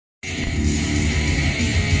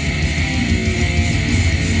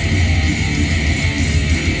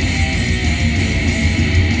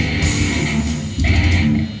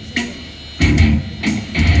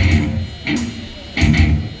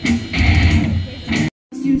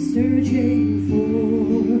you're searching for.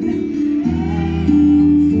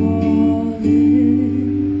 I'm falling.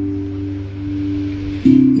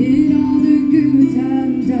 In all the good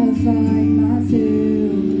times I find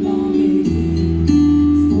myself longing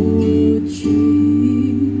for change.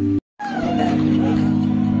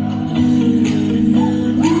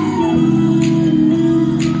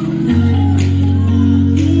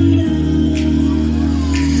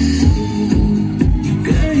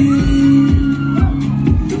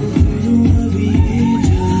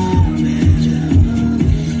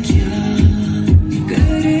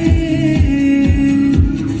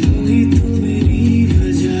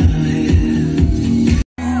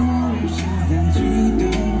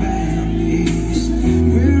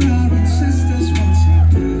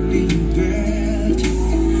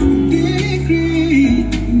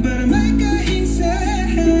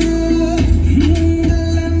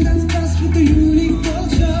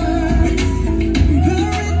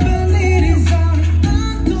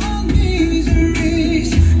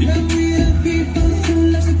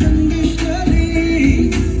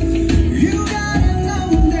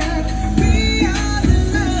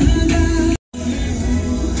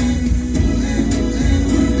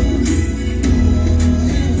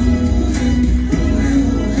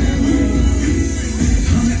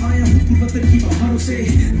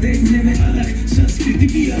 देखने में अलग संस्कृति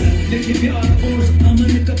भी अलग, लेकिन प्यार और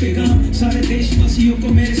अमन का पैगाम सारे देशवासियों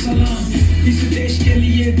को मेरे सलाम। इस देश के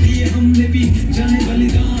लिए दिए हमने भी जाने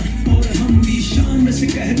बलिदान, और हम भी शान से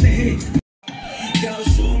कहते हैं।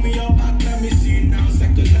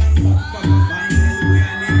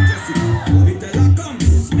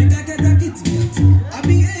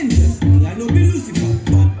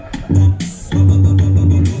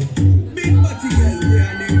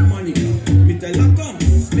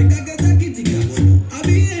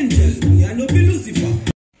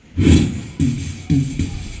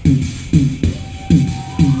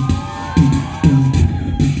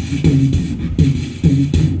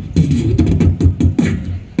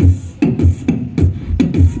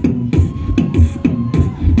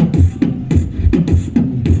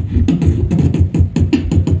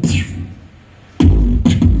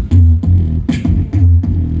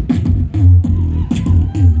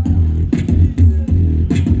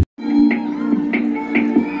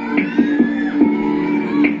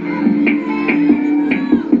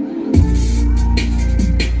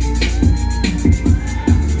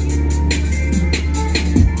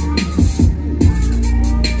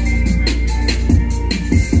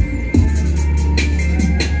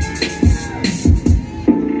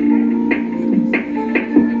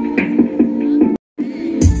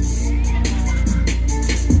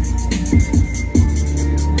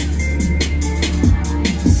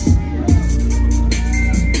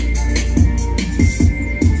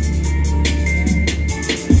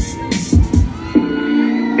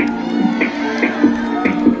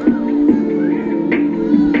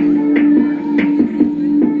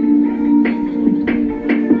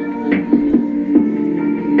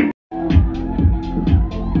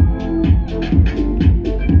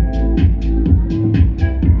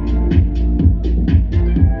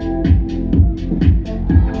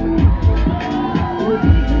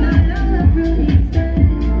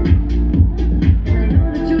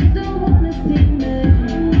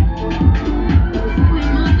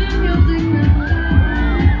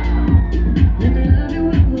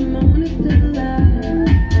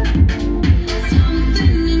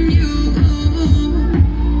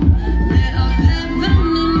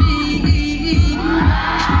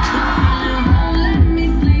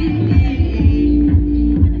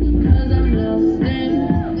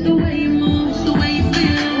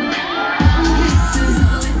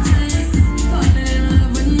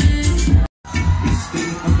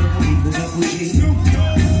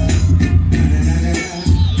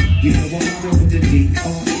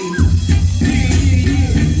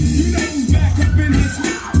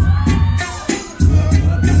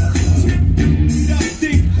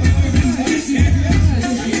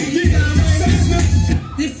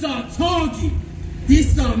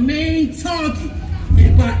 This our main target,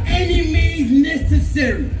 and by any means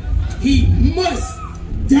necessary, he must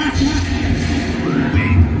die.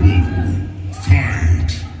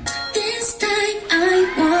 This time I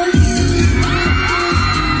want you.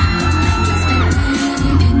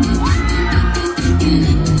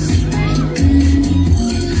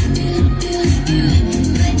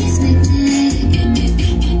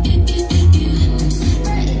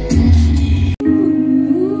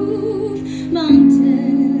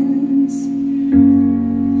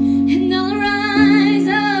 And I'll rise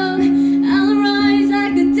up,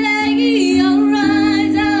 I could take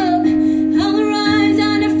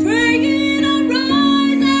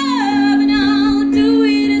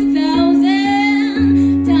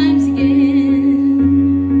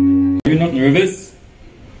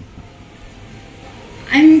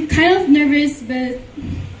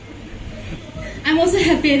I'm also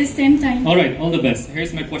happy at the same time. Alright, all the best.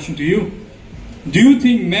 Here's my question to you. Do you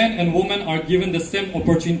think men and women are given the same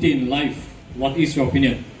opportunity in life? What is your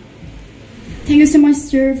opinion? Thank you so much,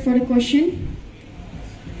 sir, for the question.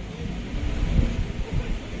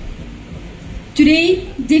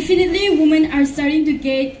 Today, definitely women are starting to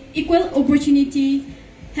get equal opportunity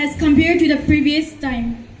as compared to the previous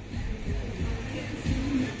time.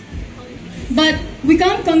 But we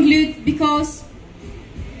can't conclude because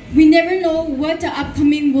we never know what the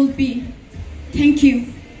upcoming will be. Thank you.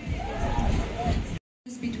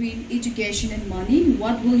 Between education and money,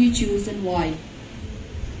 what will you choose and why?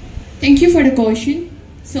 Thank you for the question.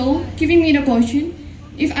 So, giving me the question,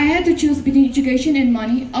 if I had to choose between education and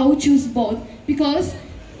money, I would choose both because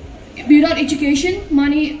without education,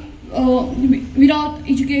 without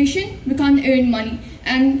education, we can't earn money.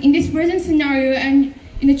 And in this present scenario and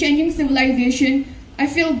in the changing civilization, I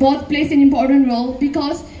feel both plays an important role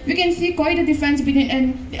because we can see quite a difference between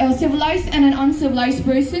a civilized and an uncivilized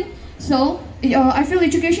person. So, I feel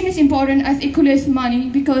education is important as equally as money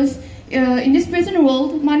because in this present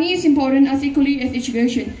world, money is important as equally as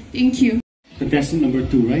education. Thank you. Contestant number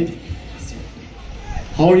 2, right?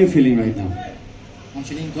 How are you feeling right now? I'm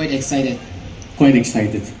feeling quite excited. Quite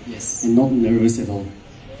excited? Yes. And not nervous at all?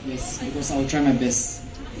 Yes, because I'll try my best.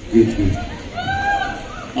 Good, good.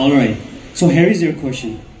 Alright, so here is your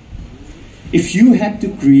question. If you had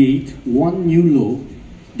to create one new law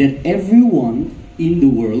that everyone in the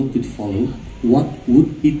world could follow, what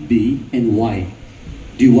would it be and why?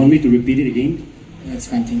 Do you want me to repeat it again? That's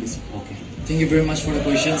fine, thank you, sir. Okay. Thank you very much for the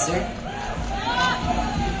question, sir.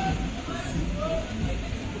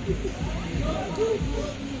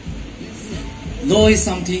 Law is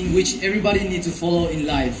something which everybody needs to follow in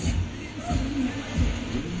life.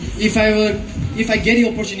 If I get the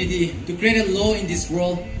opportunity to create a law in this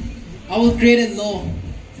world, I will create a law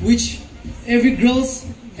which every girls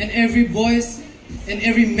and every boys and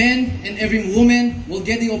every man and every woman will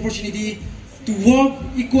get the opportunity to work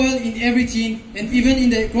equal in everything and even in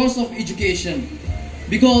the course of education.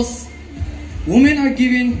 Because women are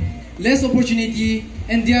given less opportunity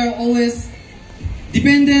and they are always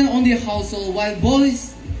dependent on their household, while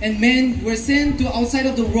boys and men were sent to outside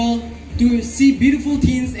of the world to see beautiful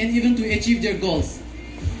things and even to achieve their goals.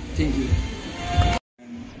 Thank you.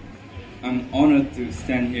 I'm honored to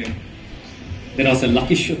stand here. That was a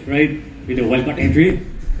lucky shot, right? With a wildcard entry?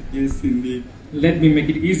 Yes, indeed. Let me make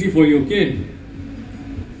it easy for you, okay?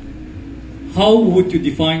 How would you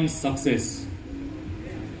define success?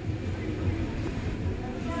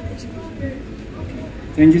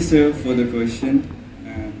 Thank you, sir, for the question.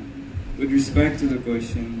 With respect to the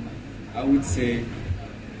question, I would say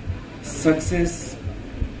success,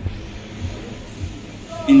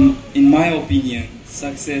 in my opinion,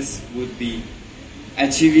 success would be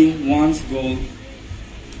achieving one's goal,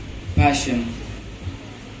 passion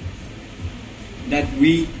that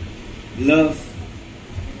we love,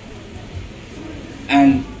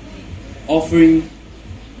 and offering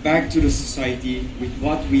back to the society with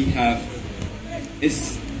what we have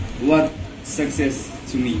is what success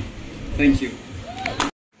to me. Thank you.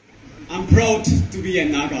 I'm proud to be a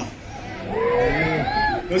Naga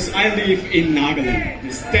because I live in Nagaland,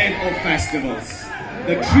 the state of festivals.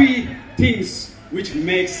 The three things which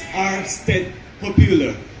makes our state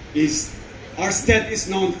popular is our state is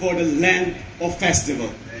known for the land of festival,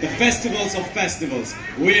 the festivals of festivals,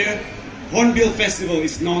 where Hornbill Festival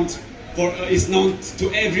is known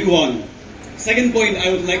to everyone. Second point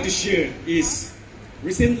I would like to share is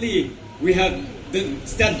recently we have the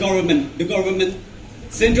state government,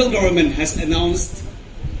 central government has announced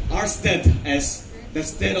our state as the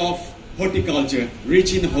state of horticulture,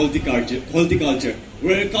 rich in horticulture,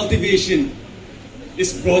 where cultivation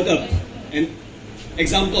is brought up. And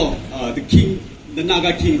example, the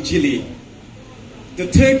Naga King chili. The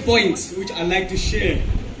third point which I like to share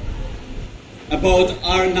about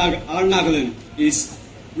our Nagaland is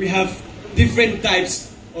we have different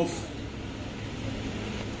types of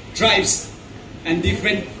tribes and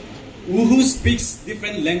different who speaks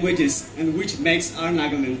different languages, and which makes our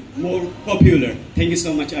Nagaland more popular. Thank you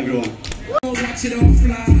so much, everyone. Watch it all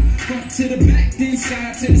fly, front to the back, then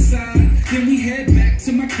side to the side. Then we head back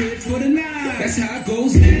to my crib for the night. That's how it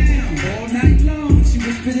goes down all night long. She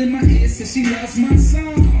whispered in my ear, said she loves my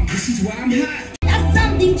song. This is why I'm hot. Got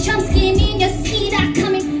something chomsky, me and you see that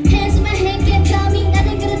coming. Hands in my hand, can't tell me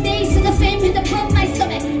nothing. Gonna days to the fame, hit the pump my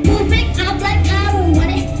stomach. Moving up like I don't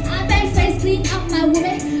want it. I bang face, clean up my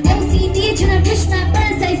woman. OCD, tryna push my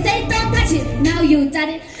buttons, say don't touch it. Now you done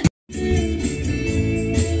it.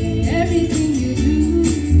 Everything you do,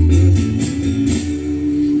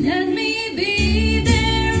 let me be there.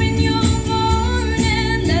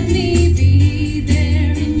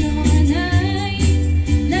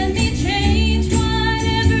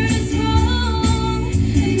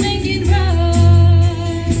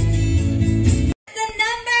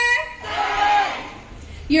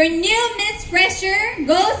 Your new Miss Fresher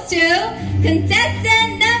goes to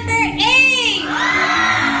contestant number 8.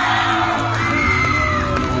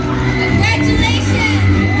 Congratulations,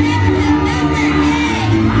 contestant number 8.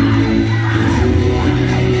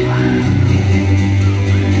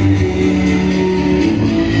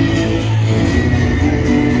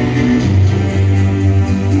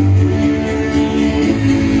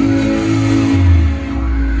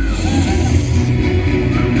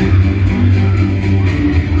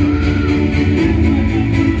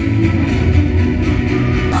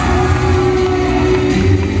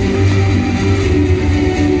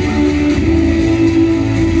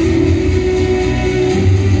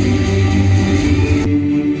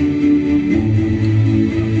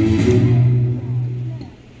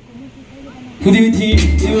 Who do you think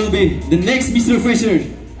it will be the next Mr. Fresher?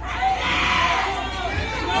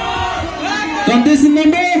 Contestant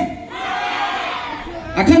number?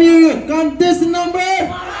 I can't hear you. Contestant number?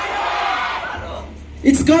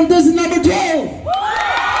 It's contestant number 12.